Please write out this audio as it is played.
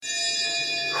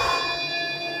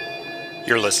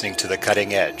You're listening to The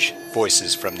Cutting Edge,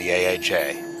 Voices from the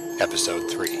AAJ, Episode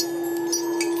 3. Okay.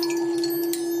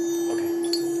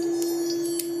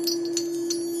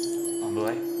 On the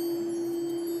way.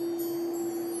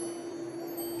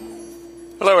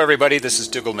 Hello everybody, this is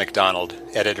Dougal MacDonald,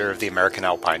 editor of the American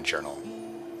Alpine Journal.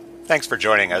 Thanks for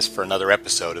joining us for another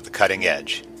episode of The Cutting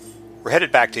Edge. We're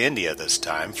headed back to India this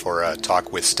time for a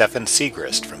talk with Stephan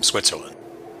Siegrist from Switzerland.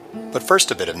 But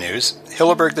first, a bit of news.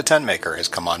 Hilleberg the tent maker has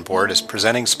come on board as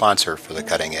presenting sponsor for The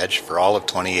Cutting Edge for all of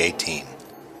 2018.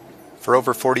 For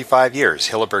over 45 years,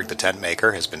 Hilleberg the tent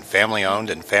maker has been family-owned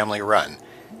and family-run,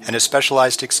 and has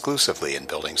specialized exclusively in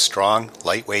building strong,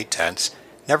 lightweight tents,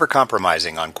 never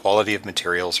compromising on quality of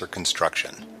materials or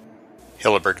construction.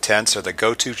 Hilleberg tents are the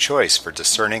go-to choice for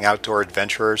discerning outdoor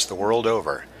adventurers the world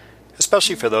over,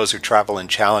 especially for those who travel in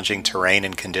challenging terrain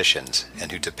and conditions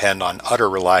and who depend on utter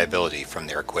reliability from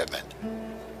their equipment.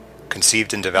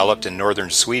 Conceived and developed in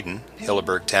northern Sweden,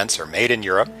 Hilleberg tents are made in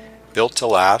Europe, built to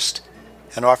last,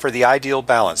 and offer the ideal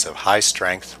balance of high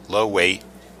strength, low weight,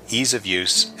 ease of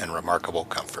use, and remarkable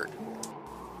comfort.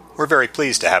 We're very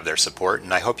pleased to have their support,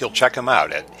 and I hope you'll check them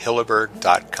out at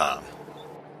hilleberg.com.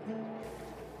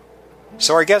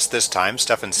 So our guest this time,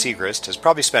 Stephan Siegrist, has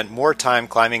probably spent more time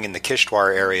climbing in the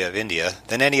Kishtwar area of India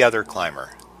than any other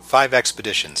climber, 5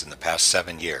 expeditions in the past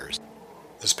 7 years.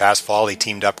 This past fall he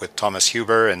teamed up with Thomas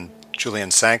Huber and Julian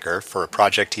Sanker for a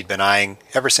project he'd been eyeing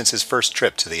ever since his first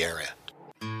trip to the area.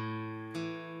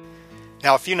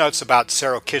 Now a few notes about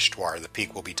Cerro Kishtwar, the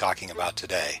peak we'll be talking about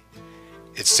today.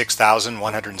 It's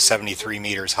 6,173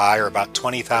 meters high, or about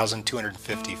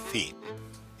 20,250 feet.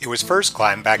 It was first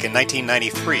climbed back in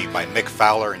 1993 by Mick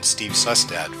Fowler and Steve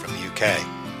Sustad from the UK,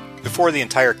 before the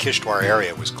entire Kishtwar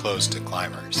area was closed to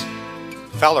climbers.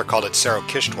 Fowler called it Cerro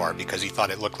Kishtwar because he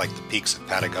thought it looked like the peaks of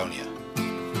Patagonia.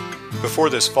 Before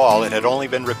this fall, it had only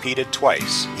been repeated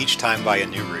twice, each time by a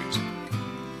new route.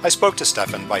 I spoke to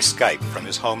Stephan by Skype from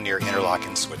his home near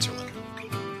Interlaken, Switzerland.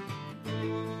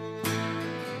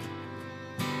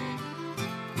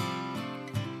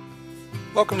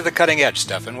 Welcome to The Cutting Edge,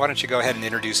 Stephan. Why don't you go ahead and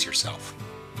introduce yourself?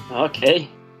 Okay.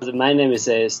 My name is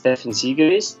Stephan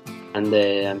Siegrist, and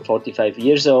I'm 45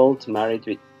 years old, married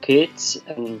with kids,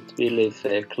 and we live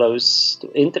close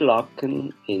to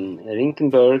Interlaken in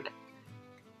Rinkenberg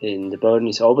in the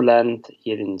Bernese Oberland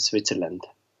here in Switzerland.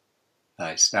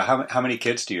 Nice. Now, how many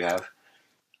kids do you have?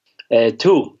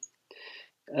 2.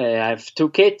 I have 2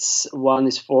 kids. One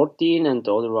is 14 and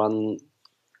the other one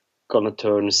gonna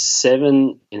turn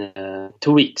 7 in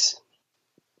 2 weeks.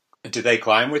 Do they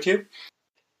climb with you?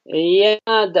 Yeah,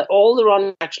 the older one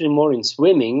is actually more in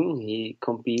swimming. He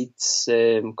competes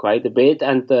quite a bit,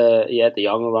 and the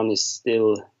younger one is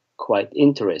still quite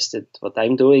interested what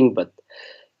I'm doing. But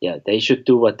yeah, they should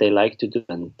do what they like to do,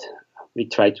 and we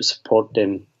try to support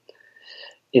them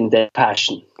in their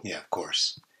passion. Yeah, of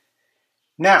course.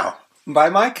 Now, by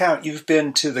my count, you've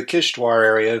been to the Kishtwar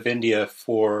area of India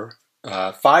for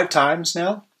 5 times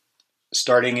now,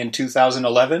 starting in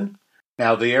 2011.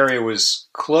 Now, the area was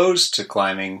closed to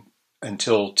climbing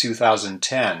until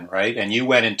 2010, right? And you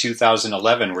went in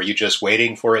 2011. Were you just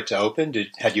waiting for it to open?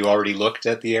 Had you already looked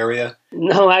at the area?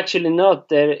 No, actually not.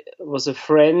 There was a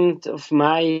friend of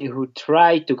mine who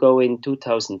tried to go in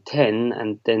 2010,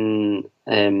 and then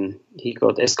he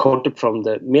got escorted from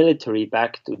the military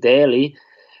back to Delhi.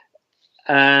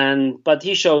 But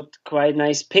he showed quite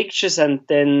nice pictures, and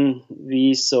then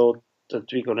we thought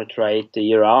that we're going to try it the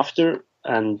year after,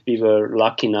 and we were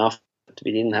lucky enough that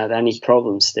we didn't have any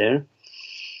problems there.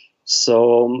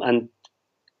 So, and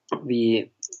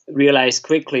we realized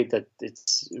quickly that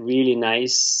it's really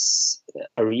nice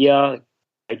area,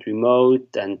 quite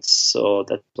remote, and so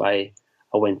that's why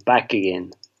I went back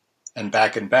again. And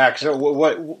back. So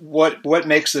what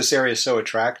makes this area so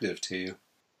attractive to you?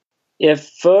 Yeah,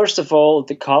 first of all,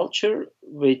 the culture,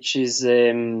 which is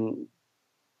you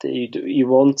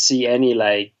won't see any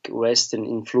like Western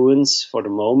influence for the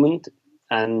moment,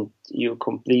 and you're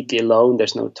completely alone.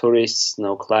 There's no tourists,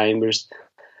 no climbers,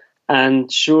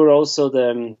 and sure, also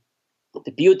the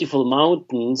beautiful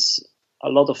mountains. A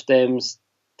lot of them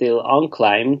still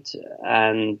unclimbed,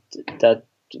 and that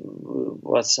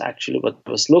was actually what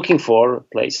I was looking for, a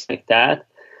place like that.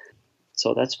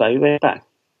 So that's why we went back.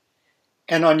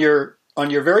 And on your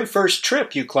very first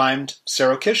trip, you climbed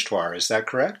Cerro Kishtwar. Is that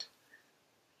correct?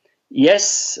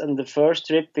 Yes, on the first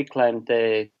trip we climbed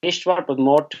the Kishtwar, but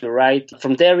more to the right.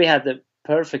 From there we had a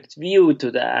perfect view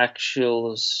to the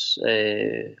actual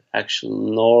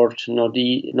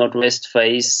northwest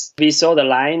face. We saw the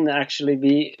line. Actually,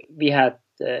 we had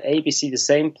ABC the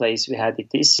same place we had it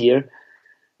this year,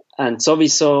 And so we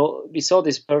saw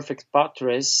this perfect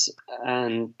buttress,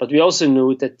 but we also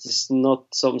knew that it's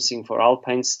not something for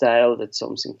alpine style, that's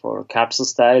something for capsule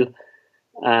style,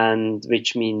 and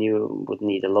which mean you would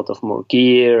need a lot of more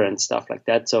gear and stuff like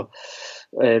that. So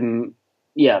I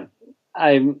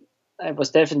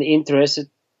was definitely interested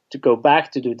to go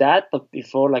back to do that, but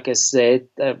before, like I said,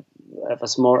 I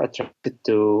was more attracted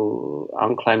to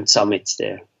unclimbed summits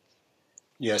there.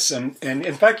 Yes, and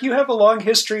in fact, you have a long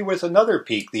history with another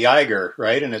peak, the Eiger,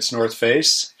 right, in its north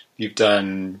face. You've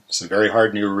done some very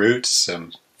hard new routes,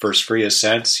 some first free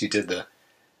ascents. You did the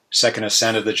second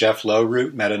ascent of the Jeff Lowe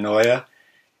route, Metanoia.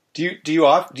 Do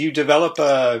you develop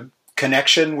a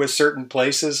connection with certain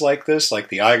places like this, like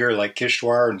the Eiger, like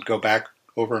Kishtwar, and go back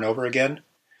over and over again?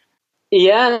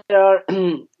 Yeah,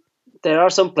 there are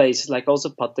some places, like also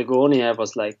Patagonia. I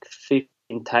was like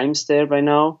 15 times there by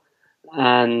now,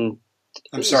 and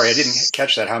I'm sorry, I didn't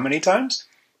catch that. How many times?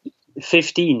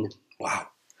 15. Wow.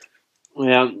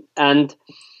 Yeah, and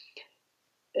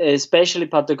especially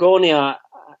Patagonia,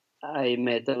 I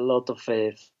met a lot of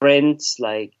friends,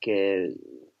 like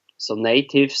some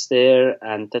natives there,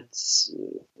 and that's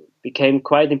became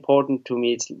quite important to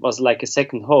me. It was like a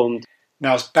second home.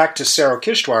 Now back to Cerro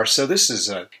Kishtwar. So this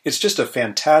is it's just a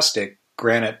fantastic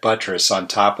granite buttress on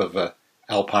top of a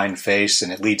alpine face,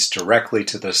 and it leads directly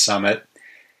to the summit.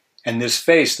 And this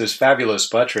face, this fabulous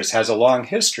buttress, has a long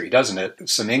history, doesn't it?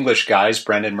 Some English guys,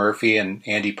 Brendan Murphy and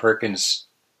Andy Perkins,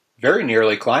 very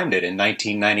nearly climbed it in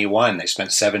 1991. They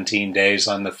spent 17 days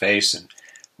on the face and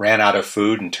ran out of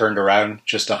food and turned around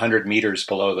just 100 meters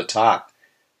below the top.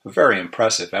 A very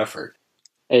impressive effort.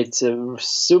 It's a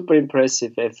super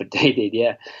impressive effort they did,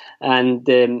 yeah. And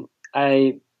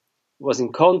I was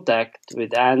in contact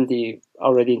with Andy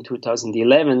already in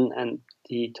 2011, and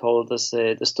he told us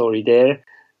the story there.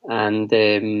 And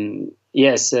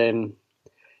yes,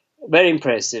 very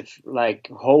impressive, like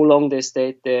how long they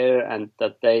stayed there and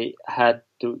that they had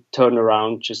to turn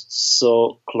around just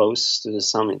so close to the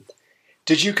summit.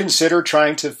 Did you consider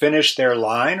trying to finish their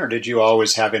line, or did you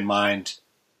always have in mind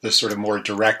the sort of more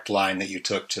direct line that you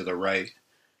took to the right?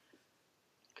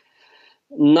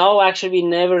 No, actually, we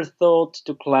never thought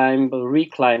to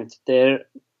reclimbed their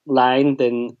line.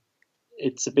 Then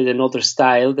it's a bit another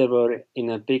style. They were in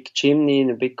a big chimney, in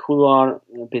a big couloir,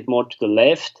 a bit more to the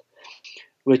left,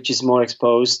 which is more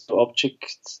exposed to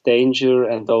object danger.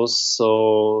 And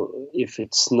also, if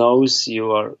it snows,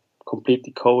 you are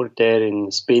completely covered there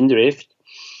in spindrift.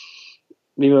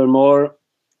 We were more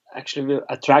actually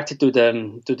attracted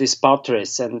to this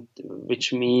buttress, and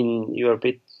which mean you're a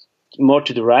bit more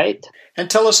to the right. And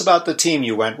tell us about the team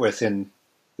you went with in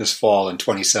this fall in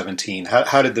 2017.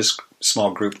 How did this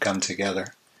small group come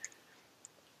together?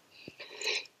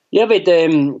 Yeah, with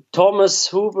Thomas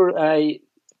Huber, I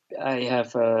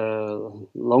have a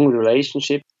long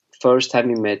relationship. First time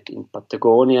we met in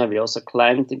Patagonia, we also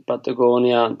climbed in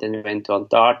Patagonia, and then we went to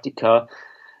Antarctica,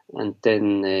 and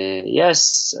then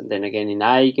and then again in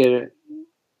Eiger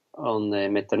on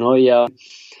Metanoia.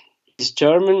 He's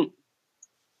German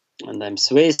and I'm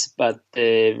Swiss, but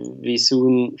we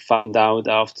soon found out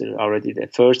after already the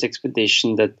first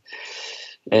expedition that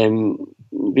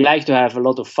we like to have a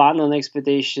lot of fun on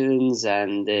expeditions,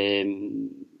 and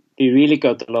we really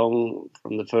got along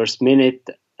from the first minute,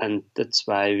 and that's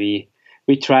why we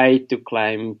try to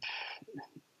climb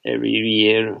every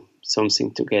year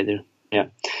something together. Yeah.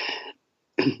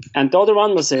 And the other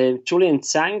one was Julian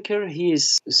Zanker. He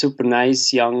is a super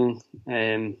nice, young,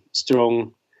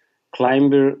 strong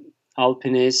climber,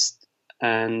 alpinist,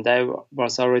 and I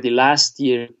was already last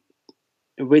year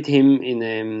with him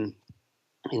in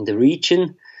the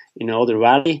region, in another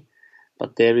valley,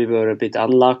 but there we were a bit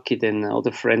unlucky. Then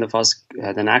another friend of us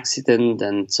had an accident,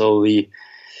 and so we,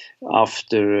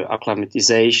 after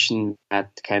acclimatization, had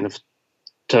kind of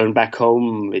turned back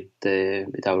home with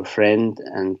our friend,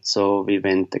 and so we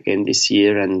went again this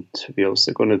year, and we're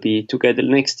also going to be together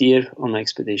next year on an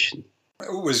expedition.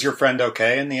 Was your friend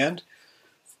okay in the end?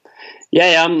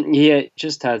 Yeah, he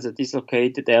just has a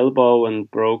dislocated elbow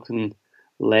and broken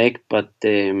leg, but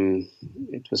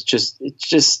it's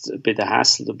just a bit of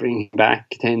hassle to bring him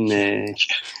back. Then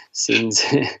since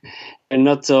I'm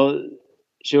not so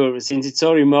sure, since it's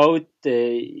so remote,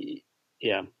 it's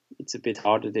a bit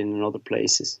harder than in other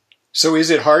places. So is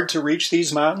it hard to reach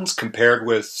these mountains compared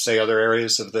with, say, other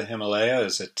areas of the Himalaya?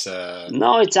 Is it?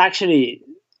 No, it's actually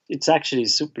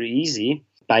super easy.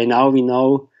 By now we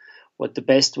know what the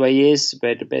best way is,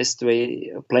 where the best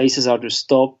way places are to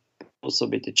stop, also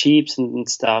with the jeeps and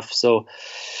stuff. So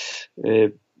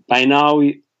by now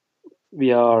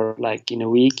we are like in a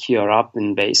week you are up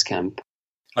in base camp.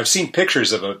 I've seen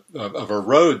pictures of a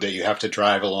road that you have to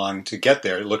drive along to get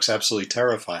there. It looks absolutely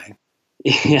terrifying.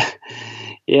 Yeah,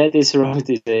 yeah. This road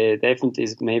is definitely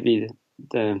is maybe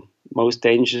the most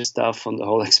dangerous stuff on the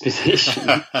whole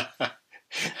expedition.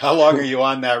 How long are you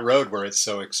on that road where it's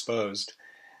so exposed?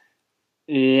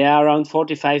 Yeah, around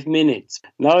 45 minutes.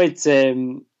 No, it's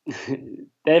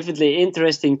definitely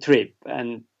interesting trip,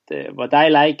 and what I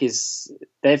like is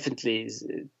definitely is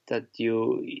that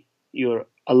you're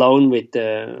alone with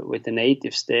the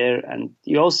natives there, and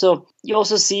you also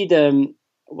see the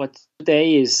what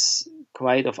today is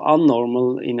quite of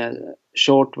unnormal. In a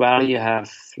short while you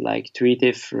have like three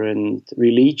different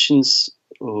religions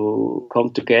who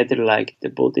come together, like the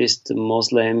Buddhists, the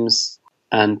Muslims,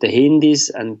 and the Hindus,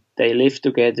 and they live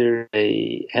together,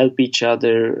 they help each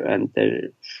other, and they're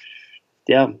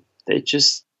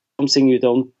just something you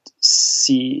don't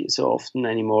see so often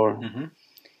anymore. Mm-hmm.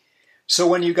 So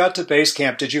when you got to base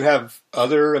camp, did you have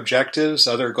other objectives,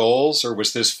 other goals, or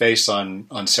was this face on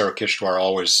Sarah Kishtwar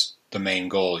always the main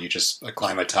goal? You just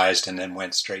acclimatized and then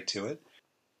went straight to it?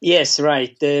 Yes,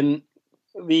 right.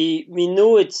 We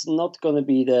knew it's not going to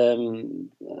be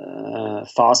the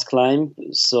fast climb,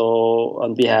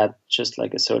 and we had just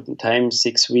like a certain time,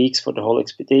 6 weeks for the whole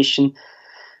expedition,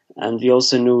 and we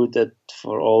also knew that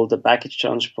for all the baggage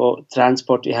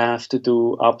transport we have to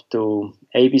do up to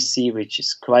ABC, which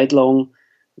is quite long,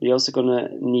 we're also going to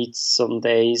need some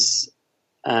days,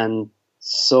 and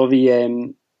so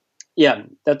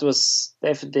that was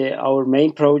definitely our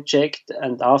main project.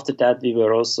 And after that, we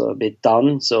were also a bit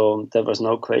done. So there was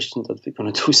no question that we're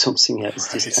going to do something else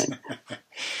this time.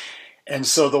 And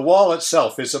so the wall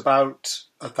itself is about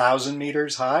 1,000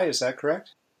 meters high. Is that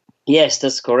correct? Yes,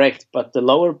 that's correct. But the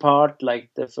lower part, like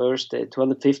the first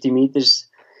 250 meters,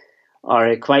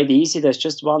 are quite easy. There's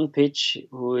just one pitch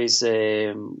who is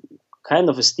kind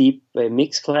of a steep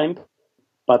mixed climb.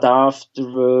 But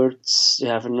afterwards, you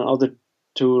have another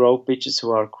two rope pitches who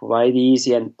are quite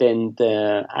easy, and then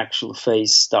the actual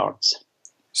phase starts.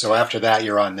 So after that,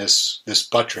 you're on this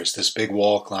buttress, this big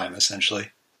wall climb,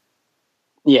 essentially.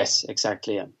 Yes,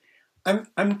 exactly. Yeah.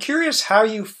 I'm curious how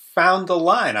you found the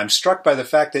line. I'm struck by the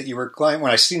fact that you were climbing.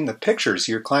 When I seen the pictures,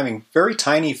 you're climbing very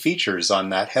tiny features on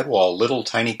that head wall, little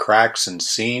tiny cracks and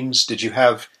seams. Did you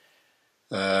have,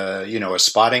 a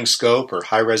spotting scope or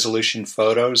high resolution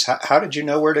photos? How did you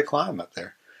know where to climb up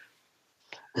there?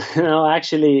 No,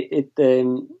 actually,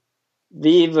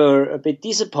 we were a bit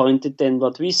disappointed then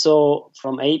what we saw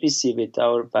from ABC with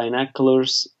our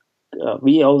binoculars.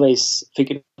 We always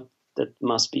figured that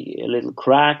must be a little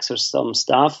cracks or some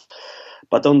stuff.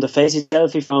 But on the face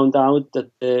itself, we found out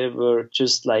that there were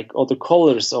just like other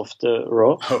colors of the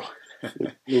rock. Oh.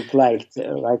 Looked like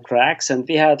cracks. And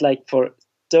we had like for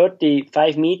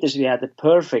 35 meters, we had a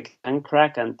perfect hand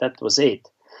crack, and that was it.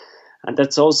 And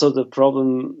that's also the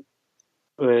problem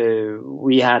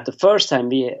we had the first time.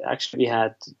 We actually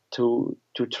had two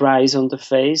tries on the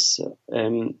face.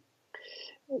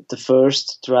 The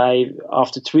first try,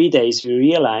 after 3 days, we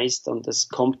realized on this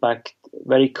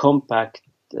very compact,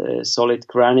 solid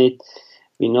granite,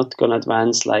 we're not going to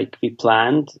advance like we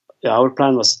planned. Our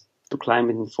plan was to climb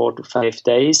it in 4 to 5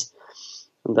 days.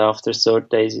 And after 3rd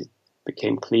days, it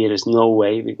became clear there's no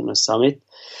way we're going to summit.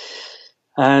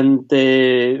 And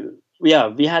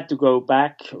we had to go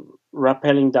back,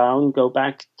 rappelling down, go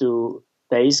back to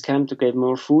base camp to get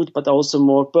more food, but also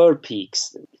more bird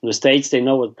peaks. In the States, they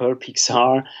know what bird peaks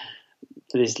are.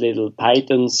 These little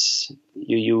pythons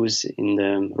you use in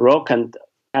the rock, and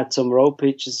at some rope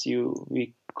pitches,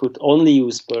 we could only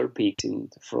use bird peaks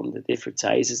from the different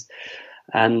sizes.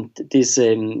 And this,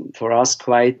 for us,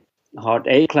 quite hard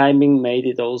climbing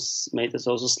made us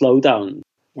also slow down.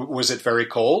 Was it very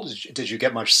cold? Did you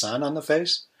get much sun on the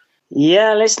face?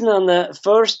 Yeah, listen, on the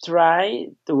first try,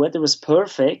 the weather was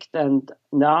perfect, and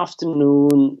in the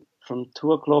afternoon, from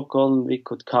 2 o'clock on, we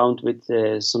could count with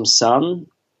some sun,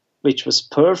 which was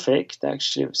perfect,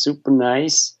 actually, super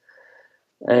nice.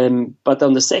 But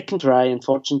on the second try,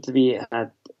 unfortunately, we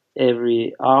had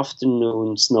every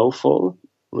afternoon snowfall,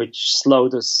 which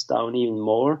slowed us down even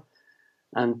more.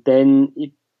 And then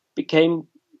it became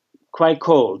quite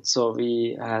cold, so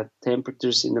we had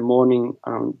temperatures in the morning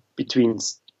around between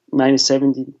minus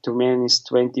 17 to minus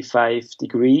 25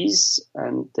 degrees,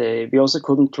 and we also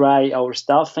couldn't dry our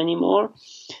stuff anymore.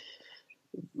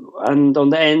 And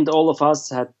on the end, all of us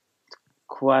had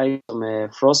quite some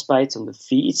frostbites on the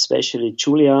feet, especially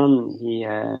Julian.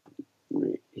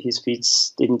 His feet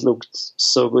didn't look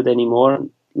so good anymore.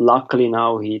 Luckily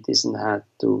now he doesn't have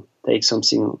to take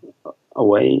something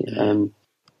away.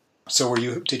 So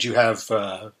did you have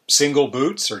single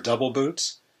boots or double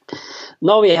boots?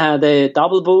 No, we had a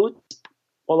double boot.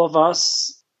 all of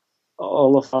us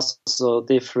also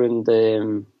different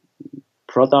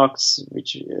products,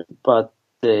 but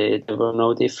there were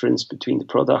no difference between the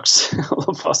products. All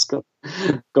of us got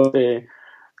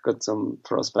some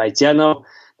frostbites. Yeah, no,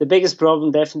 the biggest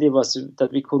problem definitely was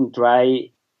that we couldn't dry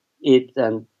it,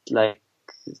 and like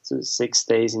 6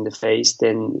 days in the face,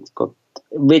 then it got,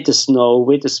 with the snow,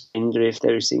 with the spindrift,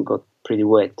 everything got pretty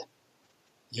wet.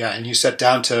 Yeah, and you set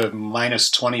down to minus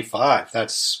 25.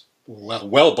 That's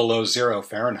well below 0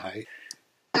 Fahrenheit.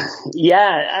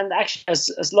 Yeah, and actually,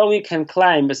 as long as you can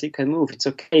climb, as you can move, it's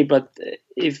okay. But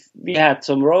if we had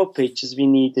some rope pitches, we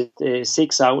needed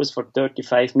 6 hours for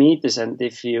 35 meters, and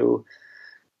if you're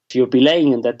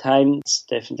belaying in that time, it's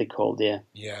definitely cold. Yeah.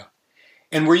 Yeah.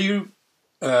 And were you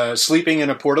sleeping in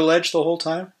a portaledge the whole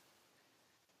time?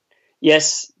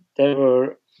 Yes, there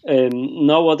were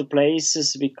no other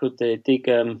places we could dig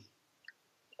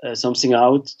something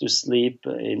out to sleep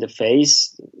in the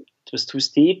face. It was too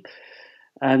steep.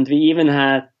 And we even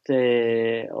had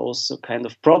also kind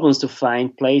of problems to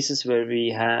find places where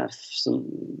where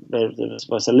there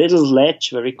was a little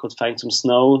ledge where we could find some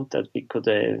snow that we could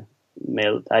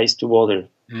melt ice to water.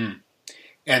 Mm.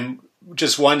 And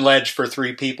just one ledge for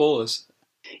 3 people is?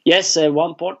 Yes,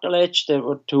 one portal ledge. There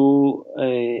were 2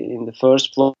 in the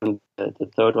first floor, and the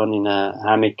third one in a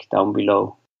hammock down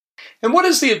below. And what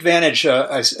is the advantage?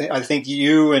 I think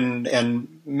you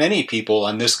and many people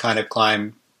on this kind of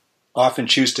climb often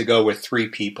choose to go with 3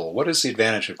 people. What is the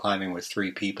advantage of climbing with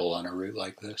 3 people on a route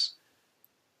like this?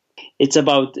 It's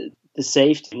about the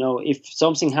safety. If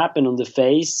something happened on the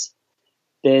face,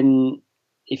 then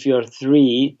if you're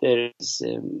 3, there is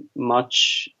a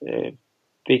much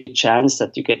big chance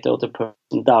that you get the other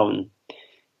person down.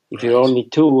 If you're only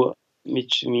 2,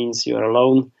 which means you're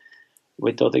alone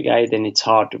with the other guy, then it's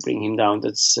hard to bring him down.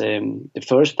 That's the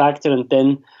first factor. And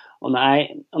then on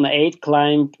the 8th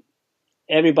climb,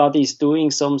 everybody is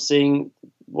doing something.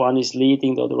 One is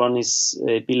leading, the other one is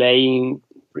belaying,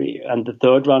 and the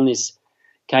third one is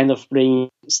kind of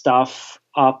bringing stuff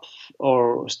up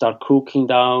or start cooking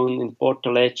down in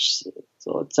portaledge.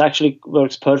 So it actually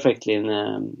works perfectly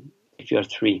if you're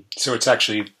 3. So it's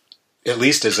actually at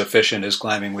least as efficient as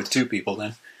climbing with 2 people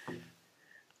then?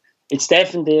 It's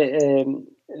definitely,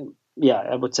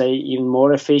 I would say even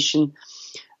more efficient.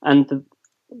 And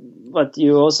what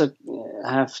you also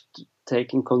have to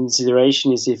take in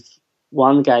consideration is if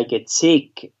one guy gets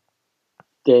sick,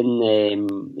 then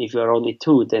if you're only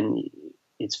 2, then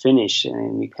it's finished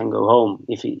and you can go home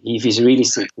if he's really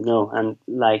sick, And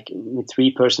like with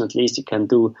 3 person at least, you can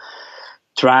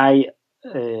try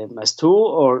as 2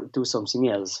 or do something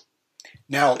else.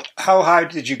 Now, how high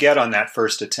did you get on that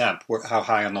first attempt? How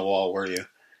high on the wall were you?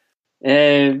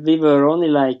 We were only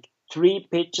like 3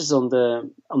 pitches on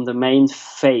the main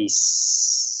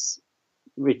face,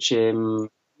 which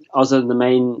also on the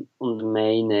main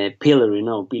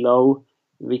pillar. Below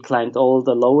we climbed all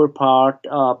the lower part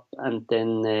up, and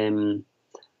then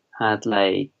had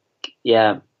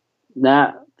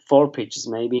 4 pitches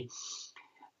maybe,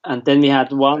 and then we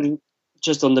had one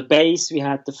just on the base. We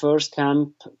had the first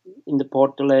camp in the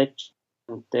portaledge,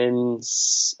 and then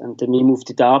we moved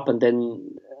it up, and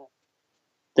then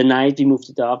the night we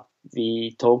moved it up,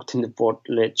 we talked in the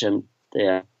portaledge, and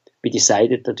we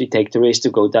decided that we take the risk to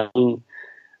go down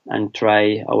and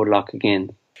try our luck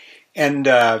again. And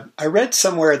I read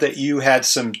somewhere that you had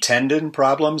some tendon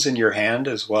problems in your hand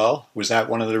as well. Was that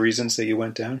one of the reasons that you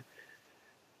went down?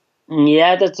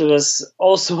 Yeah, that was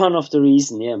also one of the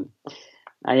reasons, yeah.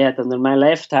 I had under my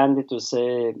left hand, it was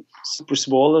super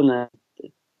swollen, and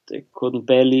I couldn't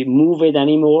barely move it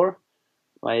anymore.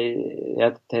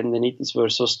 The tendinitis were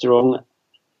so strong,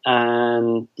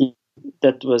 and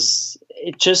that was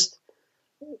just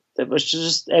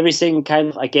everything kind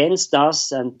of against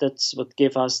us, and that's what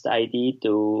gave us the idea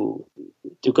to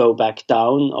go back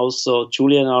down. Also,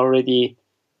 Julian already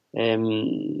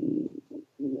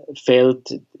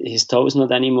felt his toes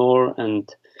not anymore, and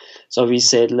so we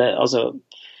said let's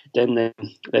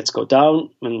go down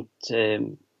and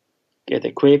get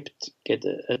equipped, get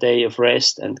a day of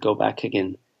rest, and go back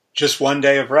again. Just one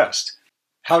day of rest.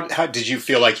 How did you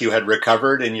feel like you had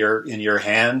recovered in your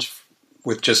hand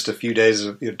with just a few days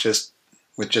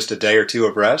with just a day or 2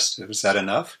 of rest? Was that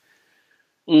enough?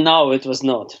 No, it was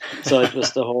not. So it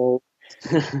was the whole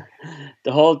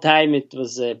the whole time it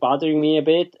was bothering me a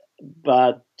bit,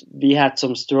 but we had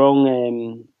some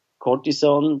strong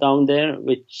cortisone down there,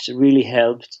 which really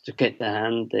helped to get the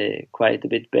hand quite a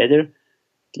bit better,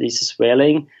 at least the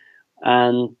swelling.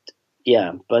 And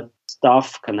but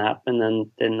stuff can happen,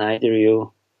 and then either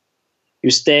you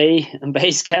stay in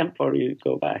base camp or you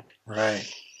go back.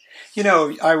 Right.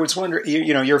 I was wondering,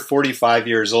 you're 45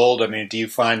 years old. I mean, do you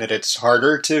find that it's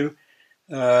harder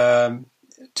um,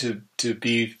 to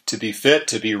be fit,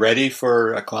 to be ready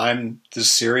for a climb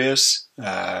this serious,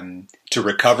 to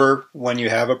recover when you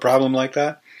have a problem like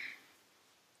that?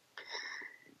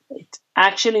 It's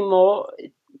actually more,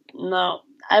 no,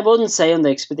 I wouldn't say on the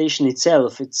expedition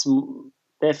itself. It's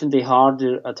definitely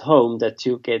harder at home that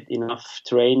you get enough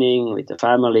training with the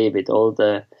family, with all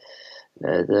the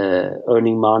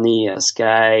earning money as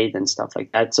guide and stuff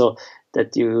like that. So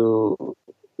that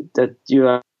you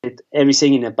have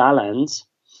everything in a balance.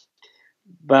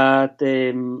 But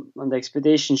on the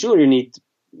expedition, sure, you need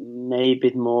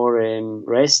maybe more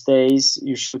rest days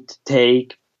you should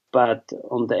take. But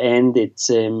on the end, it's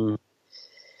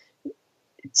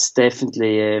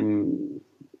definitely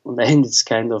on the end, it's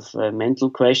kind of a mental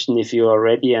question if you are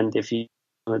ready and if you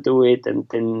want to do it. And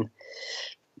then,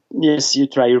 yes, you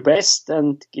try your best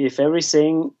and give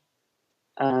everything.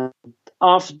 And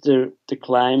after the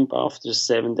climb, after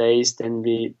 7 days, then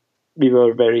we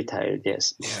were very tired.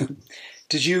 Yes. Yeah.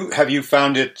 Have you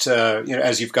found it,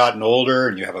 as you've gotten older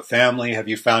and you have a family, have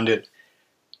you found it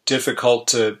difficult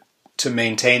to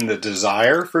maintain the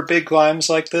desire for big climbs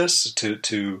like this,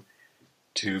 to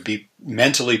be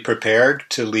mentally prepared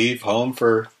to leave home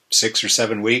for 6 or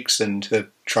 7 weeks and to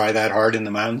try that hard in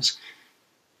the mountains?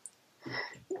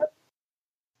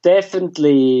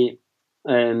 Definitely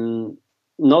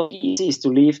not easy is to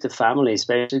leave the family,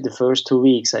 especially the first 2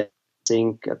 weeks. I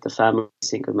think at the family,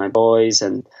 think of my boys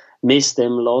and miss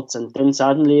them lots. And then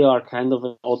suddenly you are kind of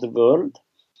in another world.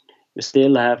 You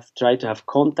still try to have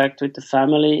contact with the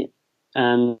family.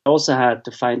 And also had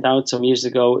to find out some years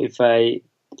ago if I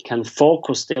can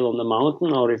focus still on the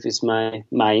mountain or if it's my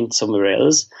mind somewhere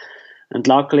else. And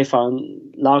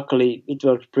luckily it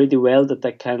worked pretty well that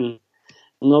I can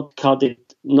not cut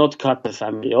the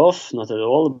family off, not at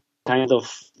all. Kind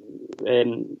of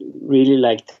really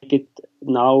like take it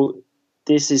now.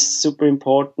 This is super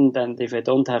important, and if I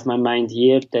don't have my mind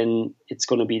here, then it's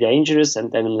going to be dangerous,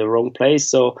 and then I'm in the wrong place.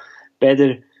 So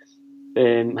better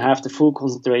have the full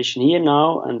concentration here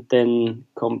now, and then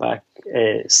come back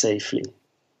safely.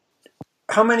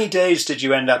 How many days did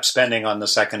you end up spending on the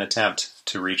second attempt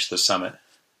to reach the summit?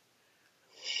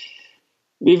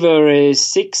 We were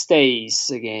 6 days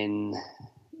again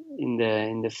in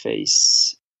the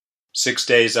face. 6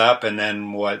 days up, and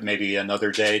then what? Maybe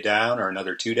another day down, or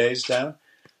another 2 days down?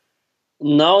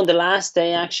 No, the last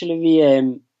day actually we,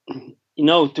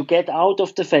 to get out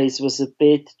of the face was a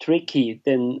bit tricky.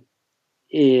 Then,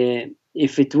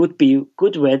 if it would be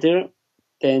good weather,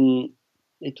 then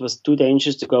it was too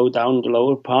dangerous to go down the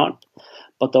lower part.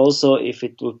 But also, if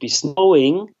it would be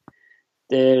snowing,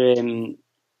 there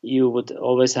you would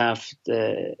always have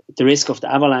the risk of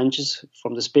the avalanches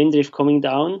from the spindrift coming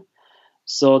down.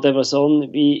 So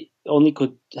we only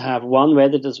could have one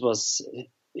weather that was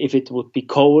if it would be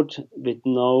cold with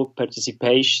no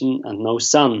participation and no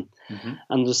sun. Mm-hmm.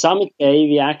 And the summit day,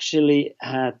 we actually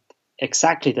had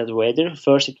exactly that weather.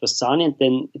 First it was sunny and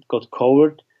then it got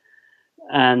cold.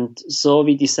 And so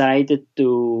we decided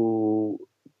to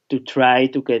try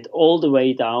to get all the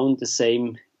way down the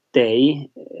same day.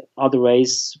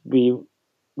 Otherwise, we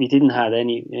didn't have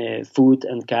any food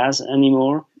and gas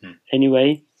anymore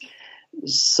anyway.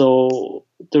 So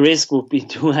the risk would be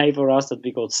too high for us that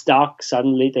we got stuck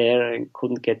suddenly there and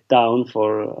couldn't get down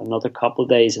for another couple of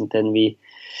days. And then we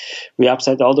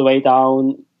upside all the way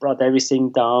down, brought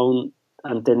everything down,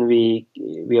 and then we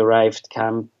arrived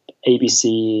Camp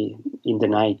ABC in the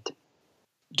night.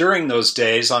 During those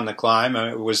days on the climb,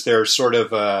 was there sort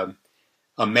of a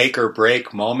make or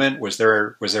break moment? Was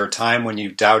there a time when you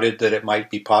doubted that it might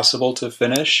be possible to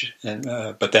finish,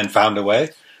 but then found a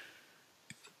way?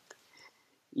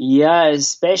 Yeah,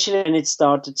 especially when it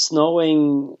started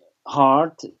snowing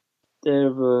hard,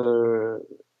 it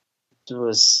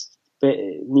was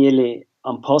nearly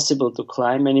impossible to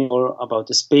climb anymore about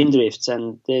the spindrifts,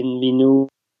 and then we knew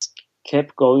it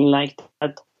kept going like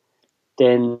that.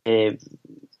 Then, we're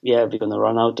going to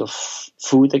run out of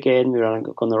food again. We're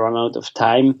going to run out of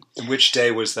time. And which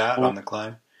day was that on the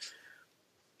climb?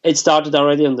 It started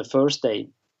already on the first day.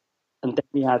 And then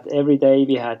we had every day,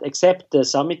 except the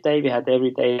summit day, we had every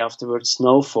day afterwards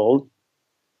snowfall.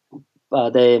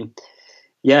 But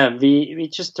we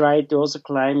just tried to also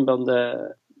climb on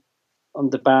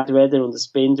the bad weather, on the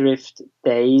spindrift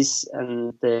days,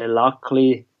 and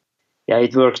luckily,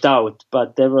 it worked out.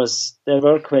 But there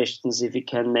were questions if we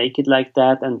can make it like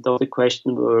that, and the other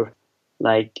questions were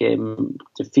like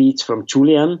the feeds from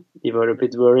Julian. We were a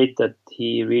bit worried that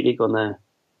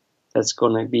that's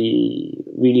gonna be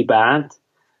really bad.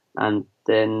 and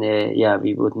then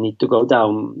we would need to go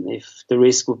down if the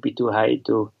risk would be too high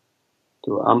to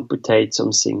amputate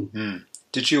something.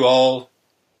 Did you all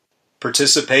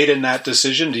participate in that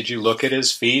decision? Did you look at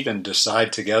his feet and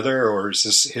decide together, or is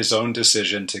this his own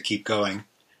decision to keep going?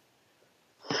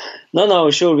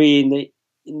 No, sure. In the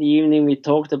evening we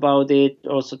talked about it.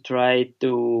 Also tried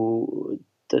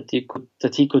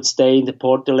that he could stay in the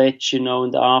portaledge, in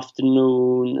the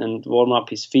afternoon and warm up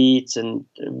his feet and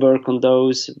work on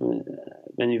those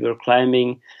when we were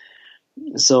climbing.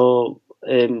 So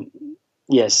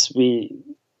yes, we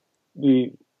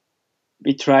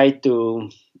tried to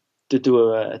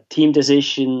do a team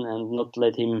decision and not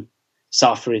let him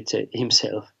suffer it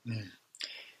himself.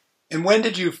 And when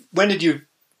did you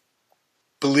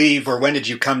believe, or when did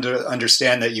you come to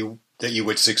understand that you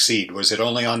would succeed? Was it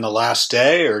only on the last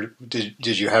day, or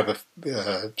did you have a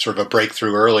sort of a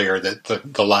breakthrough earlier that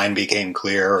the line became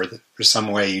clear, or there's some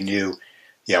way you knew,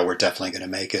 we're definitely going to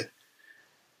make it?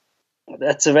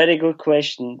 That's a very good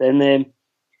question. Then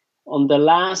on the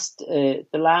last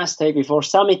day before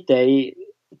summit day,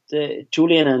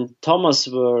 Julian and Thomas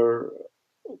were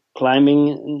climbing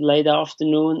in late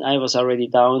afternoon. I was already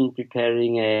down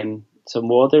preparing some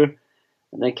water,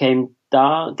 and they came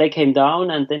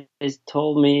down, and they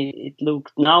told me it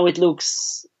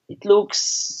looks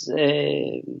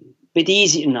a bit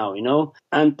easier now,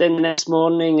 And then the next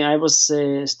morning I was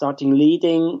starting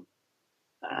leading,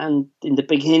 and in the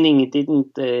beginning it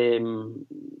didn't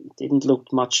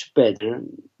look much better.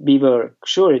 We were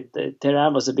sure the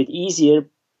terrain was a bit easier,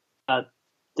 but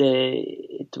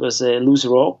it was a loose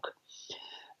rock,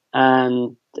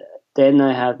 and then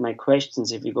I had my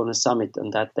questions if we're going to summit on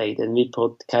that day. Then we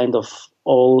put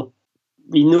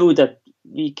we knew that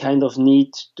we kind of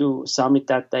need to summit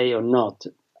that day or not.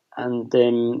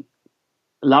 And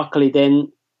luckily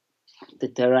then the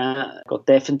terrain got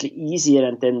definitely easier,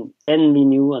 and then we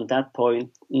knew on that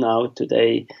point, now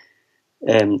today,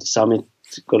 the summit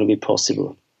is going to be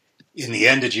possible. In the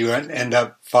end, did you end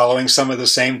up following some of the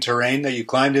same terrain that you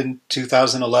climbed in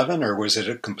 2011, or was it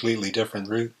a completely different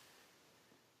route?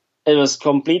 It was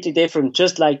completely different.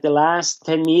 Just like the last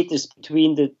 10 meters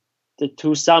between the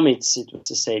two summits, it was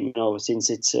the same. Since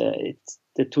it's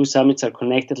the two summits are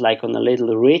connected like on a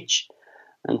little ridge,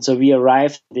 and so we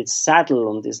arrived at its saddle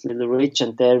on this little ridge,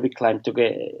 and there we climbed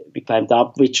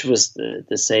up, which was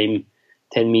the same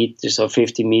 10 meters or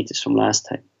 50 meters from last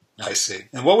time. I see.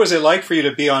 And what was it like for you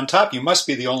to be on top? You must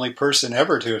be the only person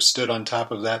ever to have stood on top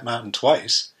of that mountain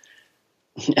twice.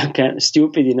 I'm kind of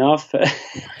stupid enough.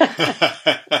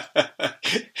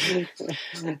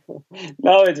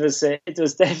 No, it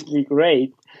was definitely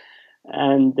great,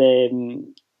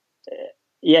 and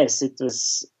yes, it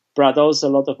was brought also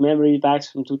a lot of memory back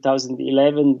from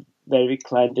 2011, where we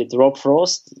climbed with Rob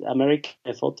Frost, American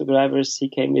photographers. He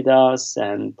came with us,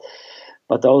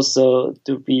 but also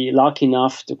to be lucky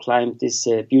enough to climb this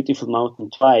beautiful mountain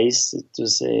twice. It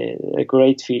was a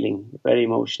great feeling, very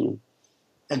emotional.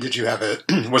 And did you have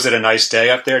was it a nice day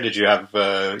up there? Did you have,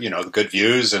 good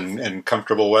views and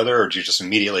comfortable weather, or did you just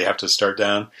immediately have to start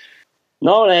down?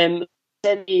 No, then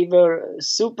we were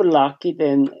super lucky.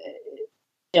 Then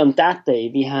on that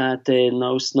day we had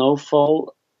no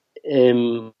snowfall,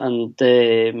 and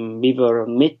we were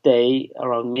around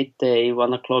midday,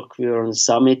 1 o'clock, we were on the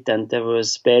summit, and there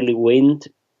was barely wind,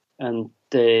 and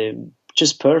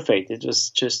just perfect. It was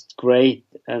just great.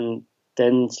 And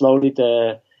then slowly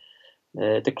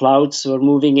the clouds were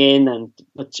moving in,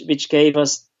 which gave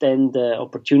us then the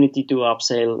opportunity to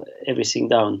upsail everything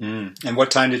down. And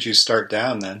what time did you start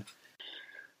down then?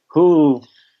 I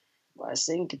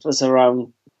think it was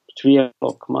around 3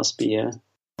 o'clock, must be, yeah.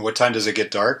 What time does it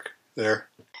get dark there?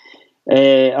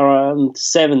 Around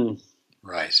 7.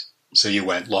 Right. So you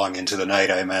went long into the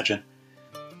night, I imagine.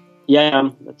 Yeah,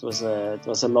 it was a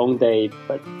long day,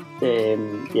 but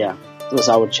it was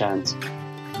our chance.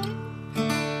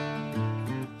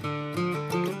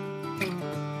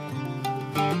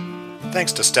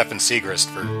 Thanks to Stephan Siegrist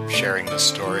for sharing this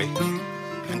story.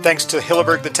 And thanks to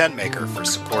Hilleberg the tent maker for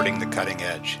supporting The Cutting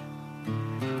Edge.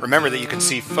 Remember that you can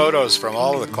see photos from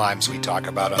all of the climbs we talk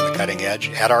about on The Cutting Edge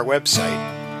at our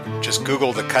website. Just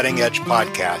Google The Cutting Edge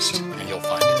Podcast and you'll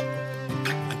find it.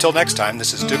 Until next time,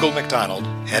 this is Dougal MacDonald,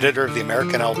 editor of the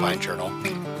American Alpine Journal,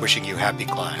 wishing you happy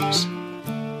climbs.